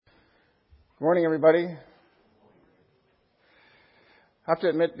Good morning, everybody. I have to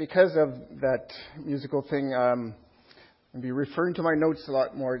admit, because of that musical thing, I'll be referring to my notes a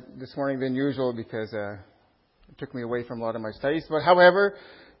lot more this morning than usual because it took me away from a lot of my studies. But however,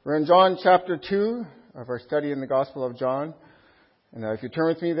 we're in John chapter 2 of our study in the Gospel of John. And if you turn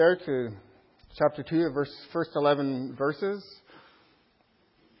with me there to chapter 2, the first 11 verses.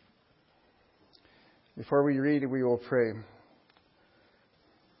 Before we read, we will pray.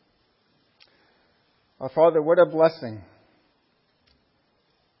 Our Father, what a blessing.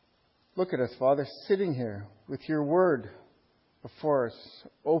 Look at us, Father, sitting here with your word before us,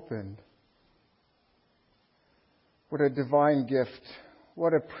 opened. What a divine gift.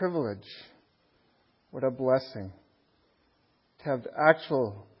 What a privilege. What a blessing to have the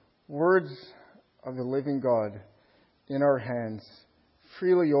actual words of the living God in our hands,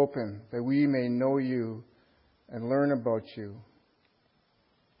 freely open, that we may know you and learn about you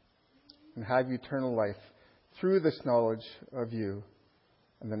and have eternal life through this knowledge of you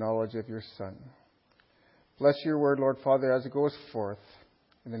and the knowledge of your Son. Bless your word, Lord Father, as it goes forth.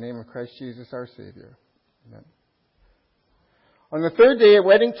 In the name of Christ Jesus, our Savior. Amen. On the third day, a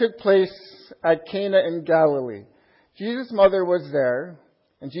wedding took place at Cana in Galilee. Jesus' mother was there,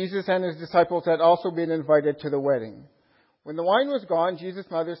 and Jesus and his disciples had also been invited to the wedding. When the wine was gone,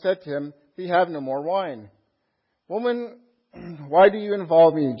 Jesus' mother said to him, "We have no more wine." "Woman, why do you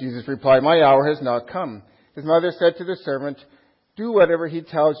involve me?" Jesus replied, "My hour has not come." His mother said to the servant, "Do whatever he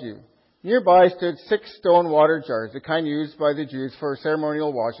tells you." Nearby stood 6 stone water jars, the kind used by the Jews for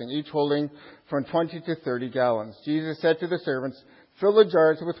ceremonial washing, each holding from 20 to 30 gallons. Jesus said to the servants, "Fill the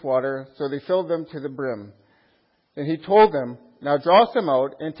jars with water," so they filled them to the brim. Then he told them, "Now draw some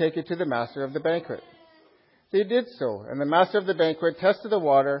out and take it to the master of the banquet." They did so, and the master of the banquet tested the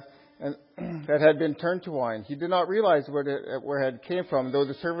water that had been turned to wine. He did not realize where it came from, though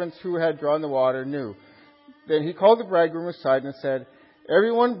the servants who had drawn the water knew. Then he called the bridegroom aside and said,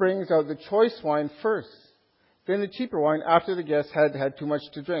 "Everyone brings out the choice wine first, then the cheaper wine after the guests had had too much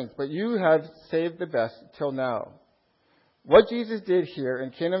to drink. But you have saved the best till now." What Jesus did here in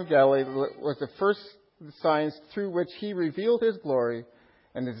Cana of Galilee was the first signs through which he revealed his glory,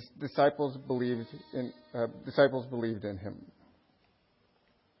 and his disciples believed in him.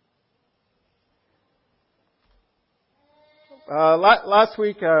 Last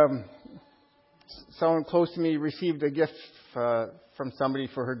week, someone close to me received a gift from somebody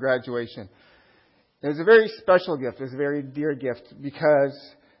for her graduation. It was a very special gift. It was a very dear gift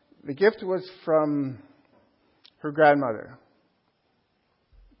because the gift was from her grandmother.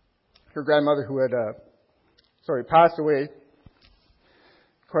 Her grandmother who had passed away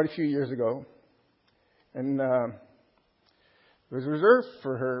quite a few years ago. And it was reserved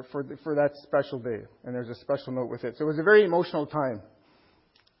for her for that special day. And there's a special note with it. So it was a very emotional time.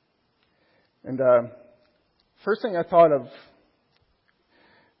 And first thing I thought of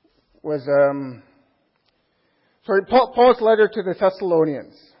was Paul's letter to the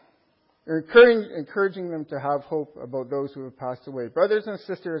Thessalonians, encouraging them to have hope about those who have passed away. Brothers and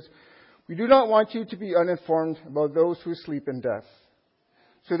sisters, we do not want you to be uninformed about those who sleep in death,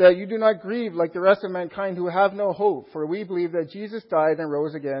 so that you do not grieve like the rest of mankind who have no hope. For we believe that Jesus died and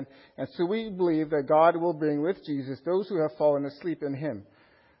rose again, and so we believe that God will bring with Jesus those who have fallen asleep in him.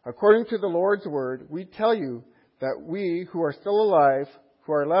 According to the Lord's word, we tell you that we who are still alive,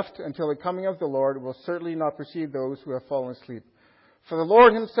 who are left until the coming of the Lord, will certainly not precede those who have fallen asleep. For the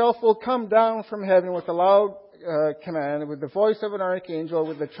Lord himself will come down from heaven with a loud command, with the voice of an archangel,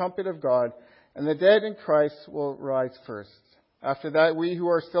 with the trumpet of God, and the dead in Christ will rise first. After that, we who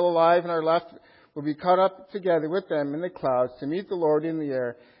are still alive and are left will be caught up together with them in the clouds to meet the Lord in the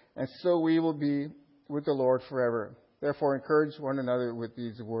air, and so we will be with the Lord forever. Therefore, encourage one another with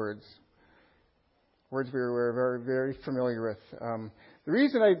these words. Words we were very, very familiar with. The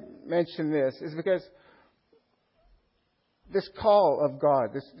reason I mention this is because this call of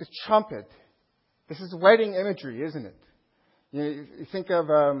God, this trumpet, this is wedding imagery, isn't it? You think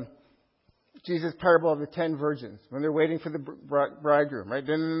of Jesus' parable of the 10 virgins when they're waiting for the bridegroom, right?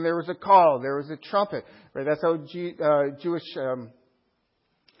 Then there was a call, there was a trumpet, right? That's how Jewish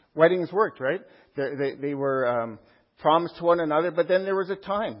weddings worked, right? They were promised to one another, but then there was a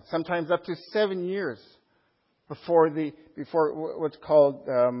time, sometimes up to 7 years before what's called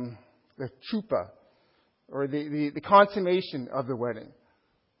the chuppah, or the consummation of the wedding.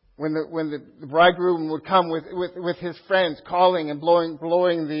 When the bridegroom would come with his friends, calling and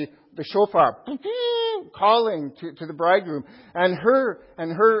blowing the shofar, calling to the bridegroom and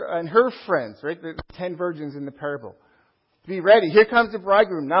her friends, right? The 10 virgins in the parable. to be ready. Here comes the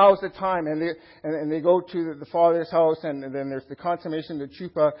bridegroom. Now is the time. And they go to the father's house, and then there's the consummation, the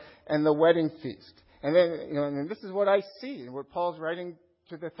chuppah, and the wedding feast. And then, and this is what I see, what Paul's writing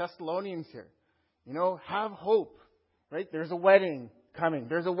to the Thessalonians here. Have hope, right? There's a wedding coming.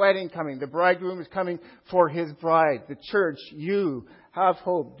 There's a wedding coming. The bridegroom is coming for his bride. The church, you, have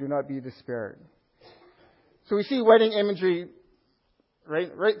hope. Do not be despaired. So we see wedding imagery right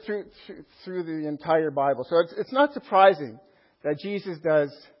through the entire Bible. So it's not surprising that Jesus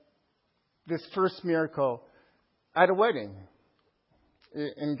does this first miracle at a wedding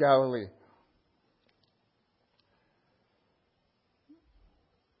in Galilee.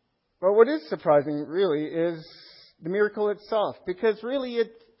 But what is surprising, really, is the miracle itself. Because really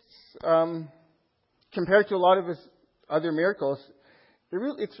it's, compared to a lot of his other miracles,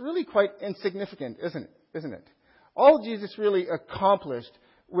 it's really quite insignificant, isn't it? All Jesus really accomplished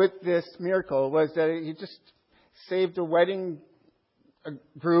with this miracle was that he just saved a wedding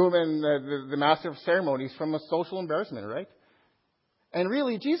groom and the master of ceremonies from a social embarrassment, right? And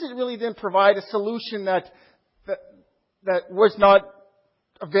really, Jesus really didn't provide a solution that was not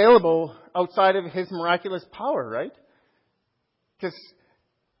available outside of his miraculous power, right? Because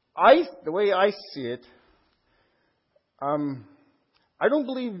the way I see it, I don't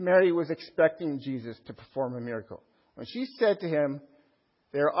believe Mary was expecting Jesus to perform a miracle. When she said to him,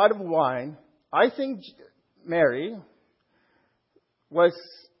 they're out of wine, I think Mary was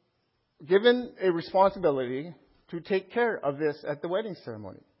given a responsibility to take care of this at the wedding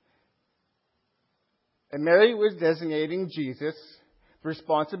ceremony. And Mary was designating Jesus the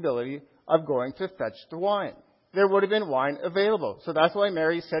responsibility of going to fetch the wine. There would have been wine available. So that's why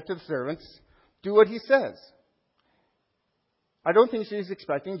Mary said to the servants, do what he says. I don't think she's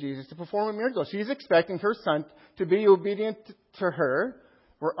expecting Jesus to perform a miracle. She's expecting her son to be obedient to her.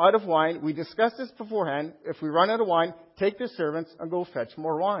 We're out of wine. We discussed this beforehand. If we run out of wine, take the servants and go fetch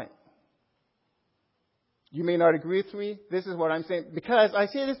more wine. You may not agree with me. This is what I'm saying. I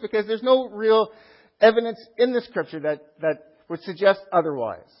say this because there's no real evidence in the scripture that would suggest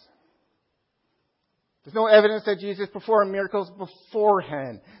otherwise. There's no evidence that Jesus performed miracles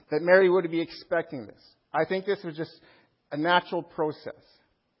beforehand, that Mary would be expecting this. I think this was just a natural process.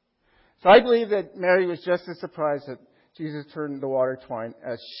 So I believe that Mary was just as surprised that Jesus turned the water to wine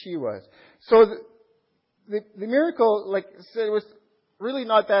as she was. So the miracle, like I said, was really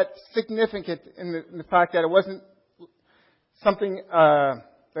not that significant in the fact that it wasn't something that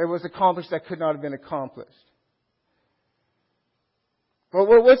was accomplished that could not have been accomplished. But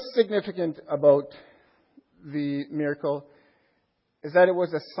what was significant about the miracle is that it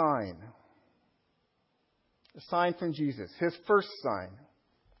was a sign. A sign from Jesus. His first sign.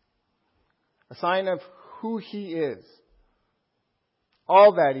 A sign of who he is.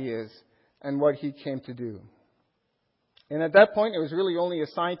 All that he is and what he came to do. And at that point, it was really only a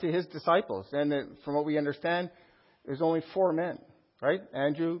sign to his disciples. And from what we understand, there's only 4 men, right?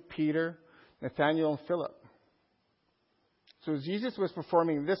 Andrew, Peter, Nathaniel, and Philip. So Jesus was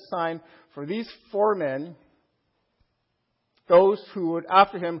performing this sign for these 4 men, those who would,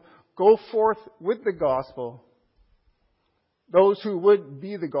 after him, go forth with the gospel, those who would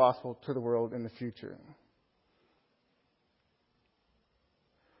be the gospel to the world in the future.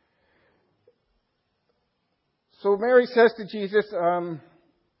 So Mary says to Jesus,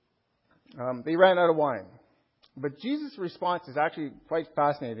 they ran out of wine. But Jesus' response is actually quite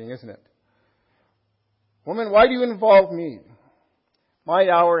fascinating, isn't it? Woman, why do you involve me? My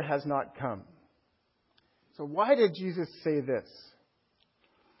hour has not come. So why did Jesus say this?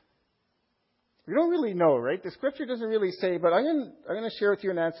 We don't really know, right? The scripture doesn't really say, but I'm going to share with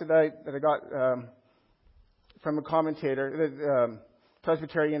you an answer that I got from a commentator, a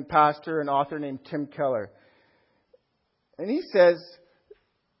Presbyterian pastor and author named Tim Keller. And he says,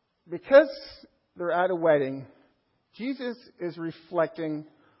 because they're at a wedding, Jesus is reflecting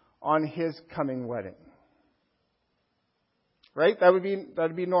on his coming wedding. Right? That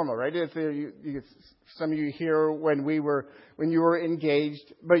would be normal, right? If some of you here when you were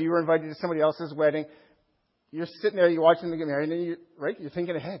engaged, but you were invited to somebody else's wedding, you're sitting there, you're watching them get married, and you're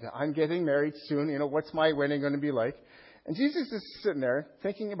thinking ahead. I'm getting married soon. What's my wedding going to be like? And Jesus is sitting there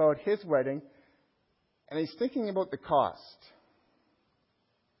thinking about his wedding, and he's thinking about the cost,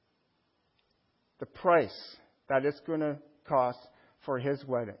 the price that it's going to cost for his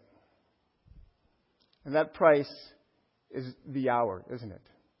wedding, and that price is the hour, isn't it?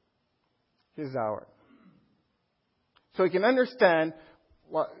 His hour. So you can understand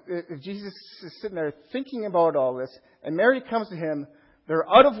if Jesus is sitting there thinking about all this, and Mary comes to him, they're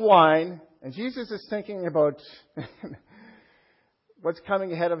out of wine, and Jesus is thinking about what's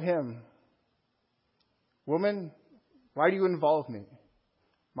coming ahead of him. Woman, Why do you involve me?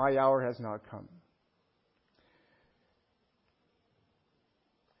 My hour has not come.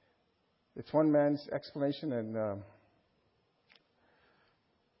 It's one man's explanation, and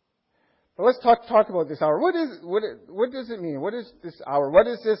but let's talk about this hour. What does it mean? What is this hour? What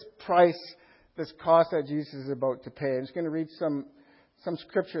is this price, this cost that Jesus is about to pay? I'm just going to read some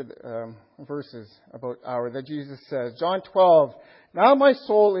scripture verses about hour that Jesus says. John 12. Now my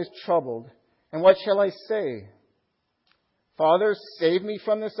soul is troubled, and what shall I say? Father, save me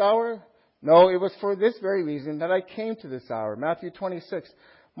from this hour? No, it was for this very reason that I came to this hour. Matthew 26.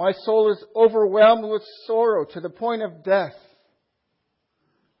 My soul is overwhelmed with sorrow to the point of death.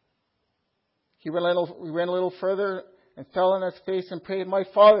 He went a little further and fell on his face and prayed, My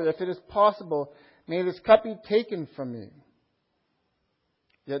Father, if it is possible, may this cup be taken from me.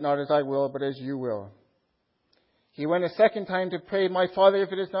 Yet not as I will, but as you will. He went a second time to pray, My Father,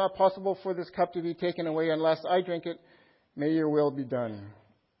 if it is not possible for this cup to be taken away unless I drink it, may your will be done.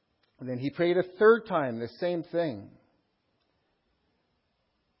 And then he prayed a third time, the same thing.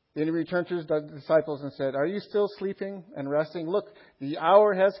 Then he returned to his disciples and said, Are you still sleeping and resting? Look, the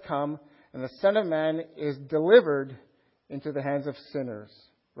hour has come, and the Son of Man is delivered into the hands of sinners.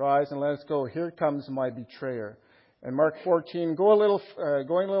 Rise and let us go. Here comes my betrayer. And Mark 14, going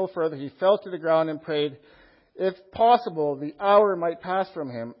a little further, he fell to the ground and prayed, If possible, the hour might pass from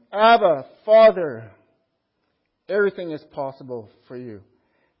him. Abba, Father, everything is possible for you.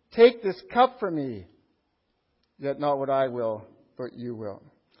 Take this cup from me, yet not what I will, but you will.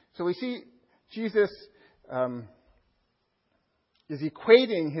 So we see Jesus is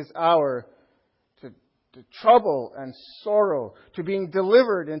equating his hour to trouble and sorrow, to being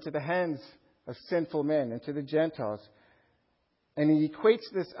delivered into the hands of sinful men and to the Gentiles. And he equates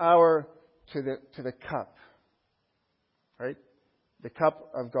this hour to the cup, right? The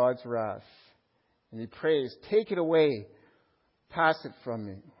cup of God's wrath. And he prays, Take it away, pass it from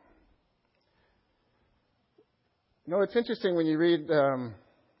me. You know, it's interesting when you read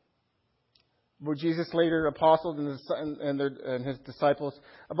about Jesus' later apostles and his disciples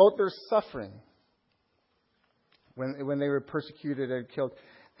about their suffering when they were persecuted and killed.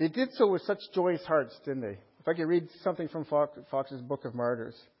 They did so with such joyous hearts, didn't they? If I could read something from Fox's Book of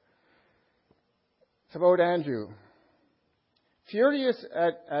Martyrs. It's about Andrew. Furious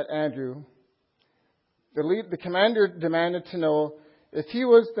at Andrew, the commander demanded to know if he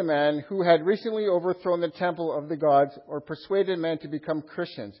was the man who had recently overthrown the temple of the gods or persuaded men to become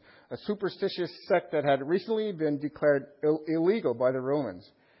Christians, a superstitious sect that had recently been declared illegal by the Romans.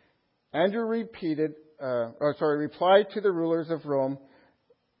 Andrew replied to the rulers of Rome.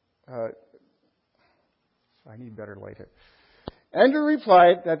 I need better light here. Andrew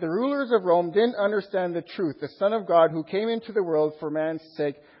replied that the rulers of Rome didn't understand the truth. The Son of God, who came into the world for man's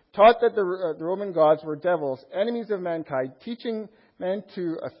sake, taught that the Roman gods were devils, enemies of mankind, teaching men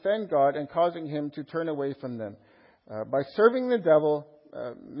to offend God and causing him to turn away from them. By serving the devil,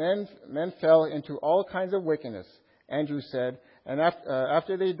 men fell into all kinds of wickedness, Andrew said, and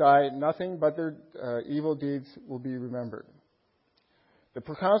after they die, nothing but their evil deeds will be remembered. The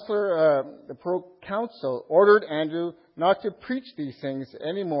proconsul ordered Andrew not to preach these things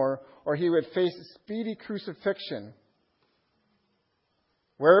anymore, or he would face speedy crucifixion.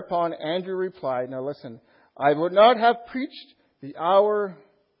 Whereupon Andrew replied, now listen, I would not have preached the hour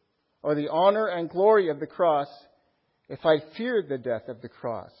or the honor and glory of the cross if I feared the death of the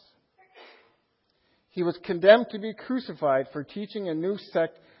cross. He was condemned to be crucified for teaching a new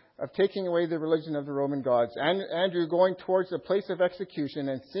sect of taking away the religion of the Roman gods. Andrew, going towards the place of execution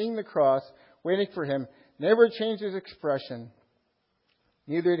and seeing the cross waiting for him, never changed his expression.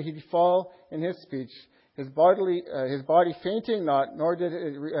 Neither did he fall in his speech, his body fainting not, nor did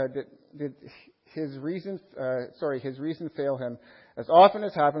his reason fail him, as often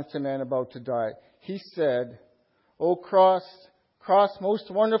as happens to men about to die. He said, O cross most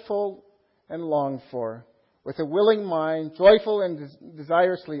wonderful and longed for, with a willing mind, joyful and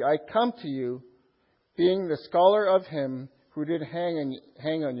desirously, I come to you, being the scholar of him who did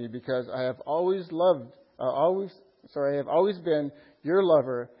hang on you, because I have always been your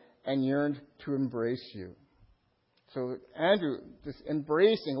lover and yearned to embrace you. So Andrew, this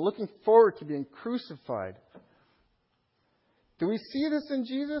embracing, looking forward to being crucified. Do we see this in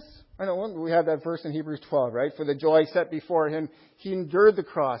Jesus? I know we have that verse in Hebrews 12, right? For the joy set before him, he endured the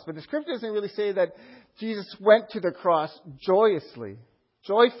cross. But the scripture doesn't really say that Jesus went to the cross joyfully.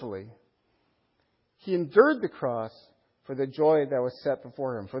 He endured the cross for the joy that was set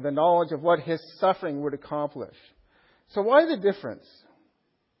before him, for the knowledge of what his suffering would accomplish. So why the difference?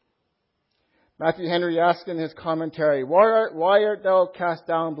 Matthew Henry asked in his commentary, Why art thou cast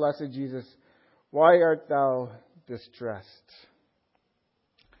down, blessed Jesus? Why art thou distressed.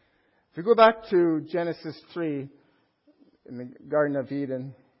 If we go back to Genesis 3, in the Garden of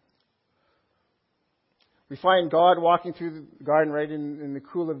Eden, we find God walking through the garden right in the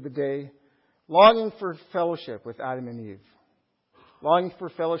cool of the day, longing for fellowship with Adam and Eve. Longing for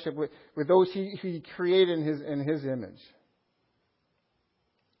fellowship with those he created in his image.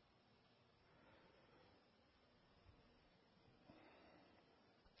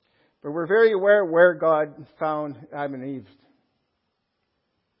 But we're very aware where God found Adam and Eve.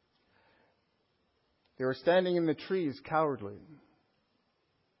 They were standing in the trees, cowardly,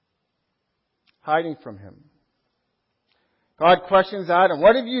 hiding from him. God questions Adam,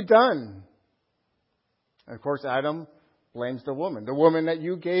 "What have you done?" And of course, Adam blames the woman that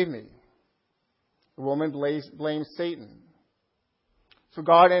you gave me. The woman blames Satan. So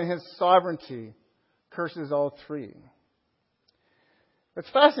God, in his sovereignty, curses all three. It's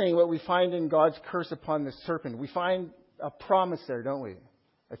fascinating what we find in God's curse upon the serpent. We find a promise there, don't we?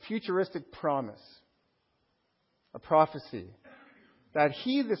 A futuristic promise. A prophecy. That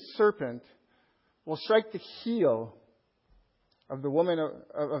he, the serpent, will strike the heel of the woman,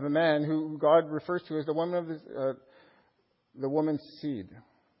 of the man who God refers to as the woman of the woman's seed.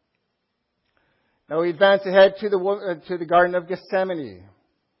 Now we advance ahead to the Garden of Gethsemane,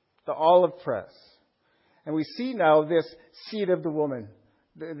 the olive press. And we see now this seed of the woman,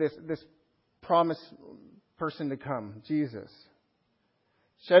 this promised person to come, Jesus.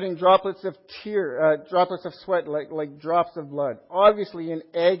 Shedding droplets of sweat like drops of blood, obviously in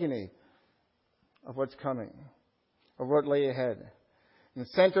agony of what's coming, of what lay ahead. In the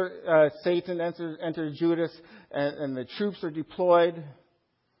center, Satan enters Judas, and the troops are deployed.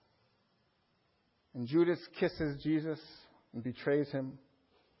 And Judas kisses Jesus and betrays him.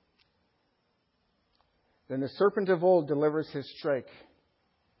 Then the serpent of old delivers his strike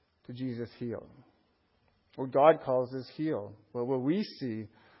to Jesus' heel. What God calls his heel. But what we see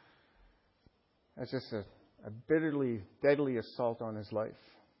as just a bitterly, deadly assault on his life.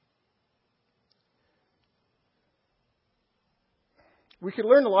 We could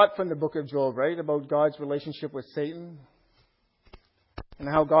learn a lot from the book of Job, right? About God's relationship with Satan. And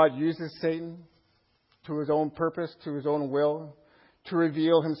how God uses Satan to his own purpose, to his own will. To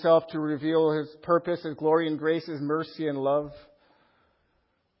reveal himself, to reveal his purpose, his glory and grace, his mercy and love.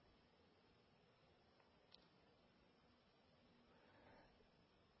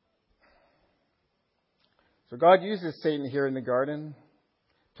 So God uses Satan here in the garden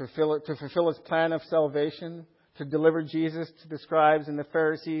to fulfill his plan of salvation, to deliver Jesus to the scribes and the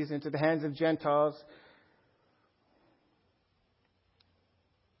Pharisees into the hands of Gentiles.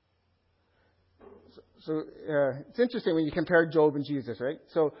 So it's interesting when you compare Job and Jesus, right?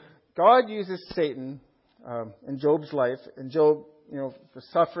 So God uses Satan in Job's life, and Job, for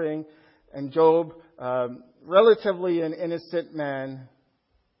suffering, and Job, relatively an innocent man,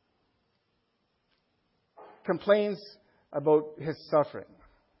 complains about his suffering,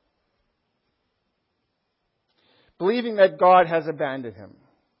 believing that God has abandoned him,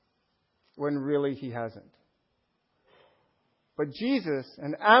 when really he hasn't. But Jesus,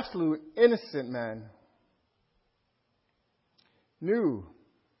 an absolute innocent man, knew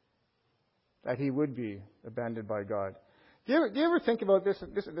that he would be abandoned by God. Do you ever think about this?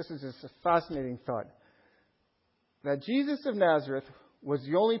 This is just a fascinating thought. That Jesus of Nazareth was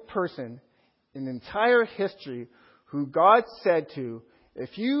the only person in entire history who God said to,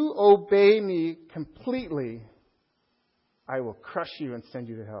 "If you obey me completely, I will crush you and send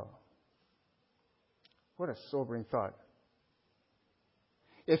you to hell." What a sobering thought.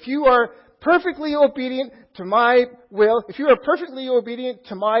 If you are perfectly obedient to my will, if you are perfectly obedient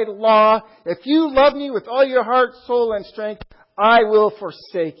to my law, if you love me with all your heart, soul, and strength, I will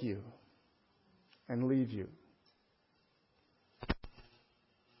forsake you and leave you.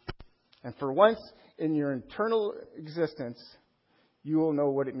 And for once in your eternal existence, you will know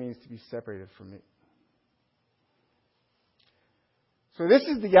what it means to be separated from me. So this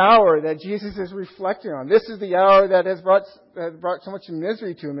is the hour that Jesus is reflecting on. This is the hour that has brought so much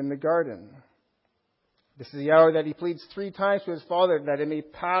misery to him in the garden. This is the hour that he pleads 3 times to his Father that it may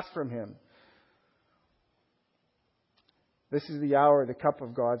pass from him. This is the hour, the cup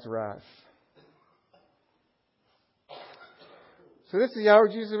of God's wrath. So this is the hour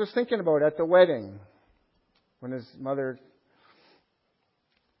Jesus was thinking about at the wedding, when his mother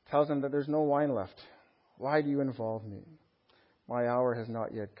tells him that there's no wine left. Why do you involve me? My hour has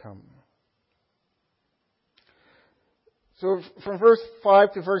not yet come. So from verse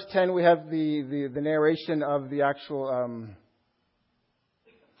 5 to verse 10, we have the narration of the actual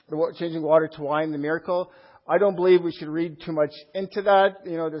changing water to wine, the miracle. I don't believe we should read too much into that.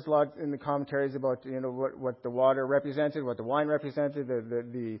 There's a lot in the commentaries about, what the water represented, what the wine represented,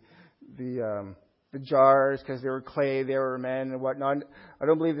 the jars, because they were clay, they were men and whatnot. I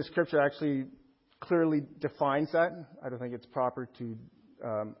don't believe the scripture actually clearly defines that. I don't think it's proper to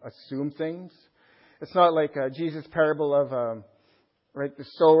assume things. It's not like Jesus' parable of the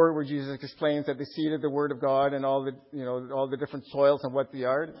sower, where Jesus explains that the seed of the Word of God and all the different soils and what they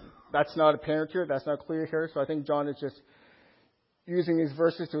are. That's not apparent here. That's not clear here. So I think John is just using these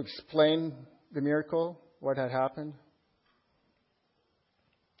verses to explain the miracle, what had happened.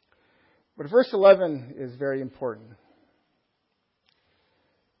 But verse 11 is very important.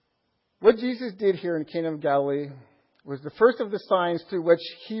 What Jesus did here in Cana of Galilee was the first of the signs through which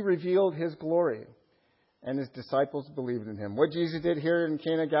He revealed His glory, and His disciples believed in Him. What Jesus did here in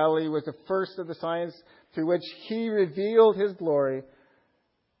Cana of Galilee was the first of the signs through which He revealed His glory,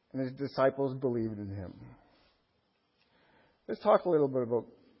 and His disciples believed in Him. Let's talk a little bit about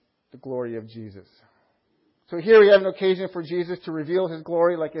the glory of Jesus. So here we have an occasion for Jesus to reveal His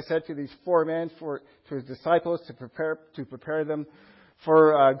glory, like I said, to these four men, to His disciples, to prepare them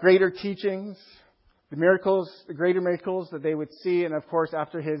for greater teachings, the greater miracles that they would see, and of course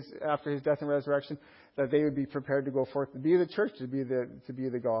after His death and resurrection, that they would be prepared to go forth to be the church, to be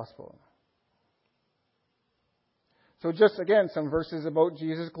the gospel. So just again, some verses about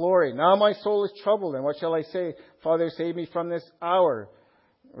Jesus' glory. Now my soul is troubled, and what shall I say? Father, save me from this hour.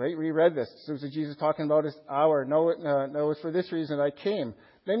 Right? We read this. So Jesus talking about His hour. No, it's for this reason I came.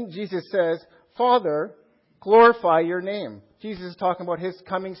 Then Jesus says, Father, glorify Your name. Jesus is talking about His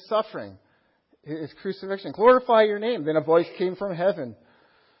coming suffering, His crucifixion. Glorify Your name. Then a voice came from heaven.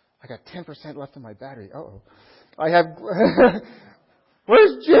 I got 10% left on my battery. Uh-oh. I have...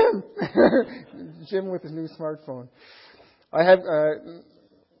 Where's Jim? Jim with his new smartphone. I have...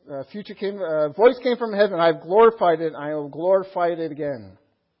 voice came from heaven. I have glorified it. I will glorify it again.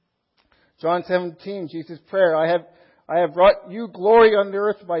 John 17, Jesus' prayer. I have brought You glory on the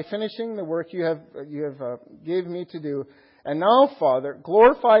earth by finishing the work You have gave Me to do. And now, Father,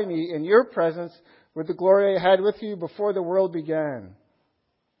 glorify Me in Your presence with the glory I had with You before the world began.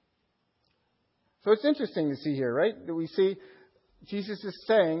 So it's interesting to see here, right? That we see Jesus is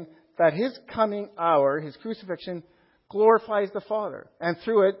saying that His coming hour, His crucifixion, glorifies the Father. And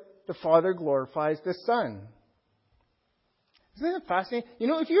through it, the Father glorifies the Son. Isn't that fascinating?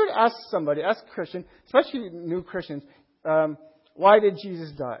 If you were to ask somebody, ask a Christian, especially new Christians, why did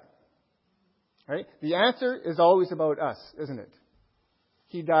Jesus die? Right? The answer is always about us, isn't it?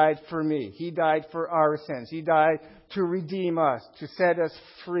 He died for me. He died for our sins. He died to redeem us, to set us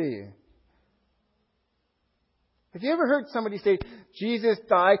free. Have you ever heard somebody say, Jesus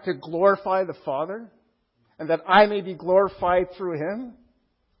died to glorify the Father, and that I may be glorified through Him?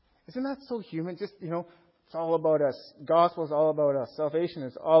 Isn't that so human? Just, it's all about us. Gospel is all about us. Salvation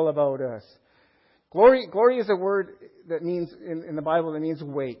is all about us. Glory is a word that means, in the Bible, that means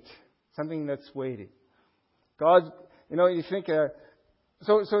weight. Something that's weighty. God, you think,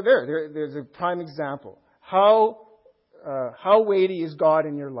 there's a prime example. How weighty is God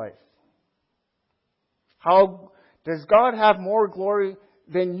in your life? How does God have more glory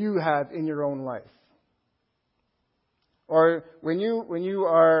than you have in your own life? Or when you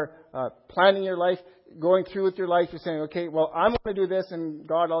are planning your life, going through with your life, you're saying, okay, well, I'm going to do this, and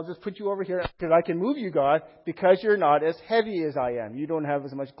God, I'll just put You over here because I can move you, God, because You're not as heavy as I am. You don't have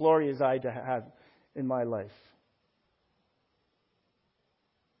as much glory as I have in my life.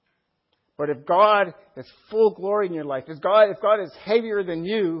 But if God has full glory in your life, if God is heavier than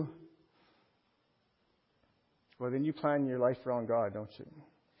you, well, then you plan your life around God, don't you?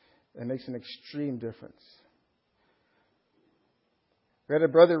 It makes an extreme difference. We had a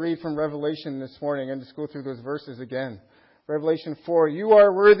brother read from Revelation this morning, and just go through those verses again. Revelation 4, You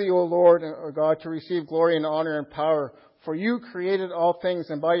are worthy, O Lord, O God, to receive glory and honor and power, for You created all things,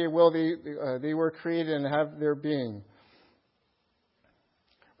 and by Your will they were created and have their being.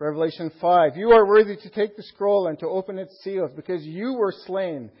 Revelation 5, You are worthy to take the scroll and to open its seals, because You were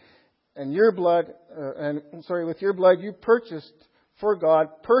slain, and with Your blood You purchased for God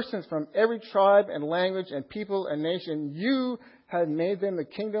persons from every tribe and language and people and nation. You had made them a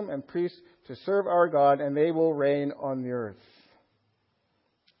kingdom and priests to serve our God, and they will reign on the earth.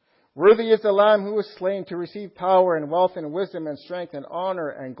 Worthy is the Lamb who was slain to receive power and wealth and wisdom and strength and honor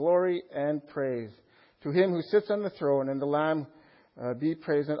and glory and praise. To Him who sits on the throne and the Lamb be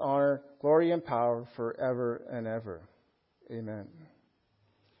praise and honor, glory and power forever and ever. Amen.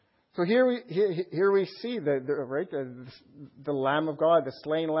 So here we see the Lamb of God, the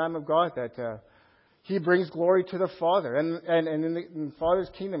slain Lamb of God, that He brings glory to the Father. And in the Father's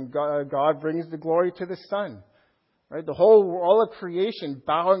kingdom, God brings the glory to the Son. Right? All of creation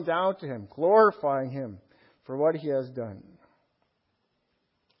bowing down to Him, glorifying Him for what He has done.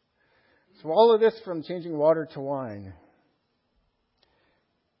 So all of this from changing water to wine.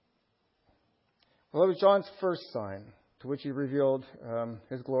 Well, it was John's first sign to which he revealed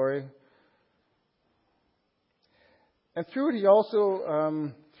His glory. And through it, he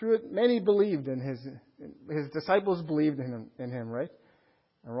also, many believed in his disciples believed in him, right?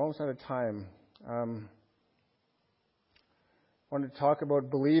 And we're almost out of time. I wanted to talk about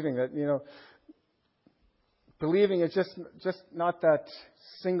believing that, believing is just not that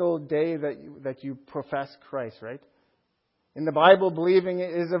single day that you profess Christ, right? In the Bible, believing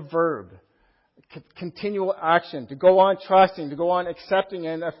is a verb. Continual action, to go on trusting, to go on accepting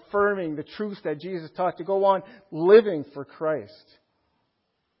and affirming the truths that Jesus taught, to go on living for Christ.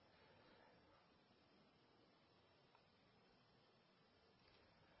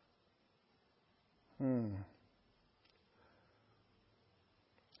 I want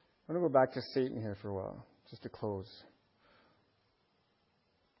to go back to Satan here for a while, just to close.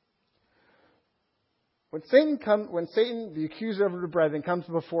 When Satan, the accuser of the brethren, comes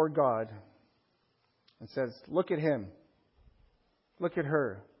before God and says, look at him, look at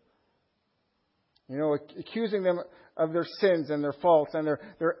her, accusing them of their sins and their faults and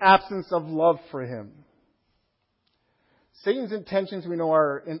their absence of love for Him. Satan's intentions, we know,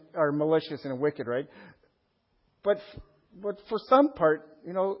 are malicious and wicked, right? But for some part,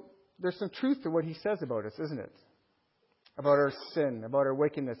 there's some truth to what he says about us, isn't it? About our sin, about our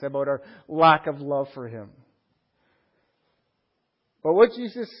wickedness, about our lack of love for Him. But what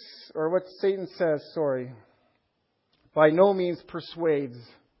Satan says, by no means persuades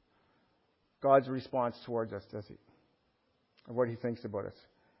God's response towards us, does he? Or what He thinks about us.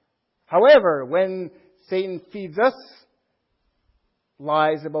 However, when Satan feeds us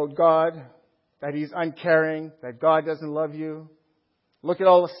lies about God, that He's uncaring, that God doesn't love you, look at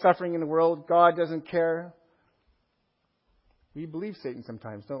all the suffering in the world, God doesn't care. We believe Satan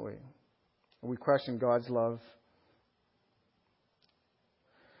sometimes, don't we? And we question God's love.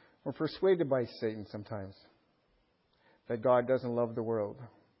 We're persuaded by Satan sometimes that God doesn't love the world.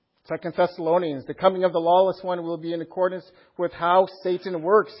 2 Thessalonians, the coming of the lawless one will be in accordance with how Satan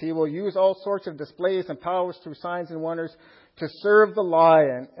works. He will use all sorts of displays and powers through signs and wonders to serve the lie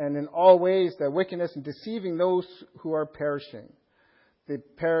and in all ways the wickedness and deceiving those who are perishing. They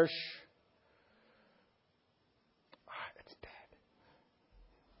perish. It's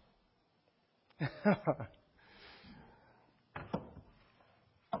dead.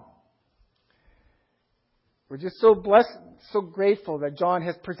 We're just so blessed, so grateful that John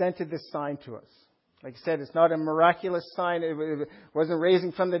has presented this sign to us. Like I said, it's not a miraculous sign. It wasn't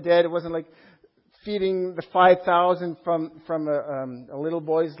raising from the dead. It wasn't like feeding the 5,000 from a little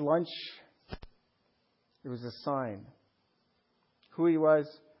boy's lunch. It was a sign. Who He was,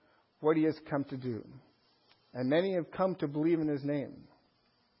 what He has come to do. And many have come to believe in His name.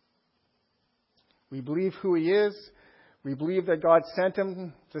 We believe who He is. We believe that God sent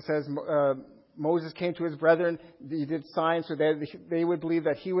Him, just as Moses came to his brethren. He did signs so that they would believe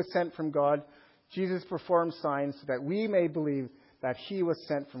that he was sent from God. Jesus performed signs so that we may believe that He was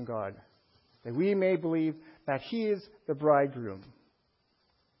sent from God. That we may believe that He is the bridegroom.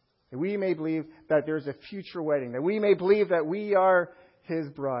 That we may believe that there's a future wedding. That we may believe that we are His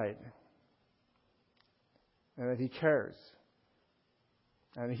bride. And that He cares.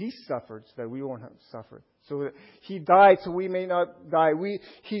 And He suffered so that we won't have to suffer. So that He died so we may not die.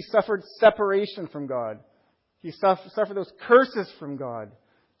 He suffered separation from God. He suffered those curses from God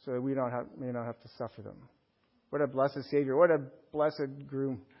so that we may not have to suffer them. What a blessed Savior. What a blessed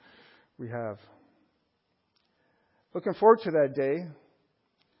groom we have. Looking forward to that day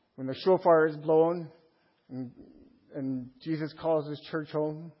when the shofar is blown and Jesus calls His church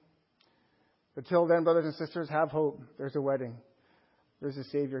home. But till then, brothers and sisters, have hope. There's a wedding. There's a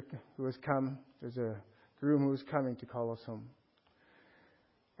Savior who has come. There's a groom who is coming to call us home.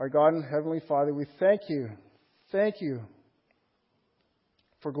 Our God and Heavenly Father, we thank You. Thank You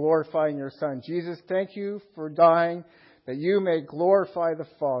for glorifying Your Son. Jesus, thank You for dying that You may glorify the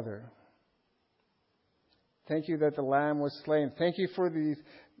Father. Thank You that the Lamb was slain. Thank You for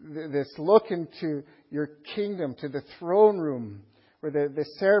this look into Your kingdom, to the throne room, where the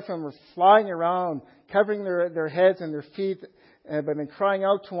seraphim are flying around, covering their heads and their feet, but then crying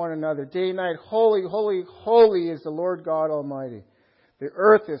out to one another day and night, Holy, holy, holy is the Lord God Almighty. The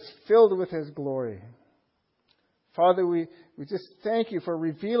earth is filled with His glory. Father, we just thank You for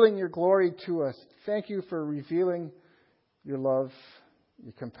revealing Your glory to us. Thank You for revealing Your love,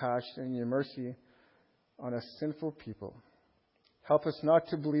 Your compassion, and Your mercy on a sinful people. Help us not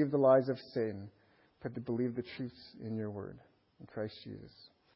to believe the lies of Satan, but to believe the truths in your word. In Christ Jesus.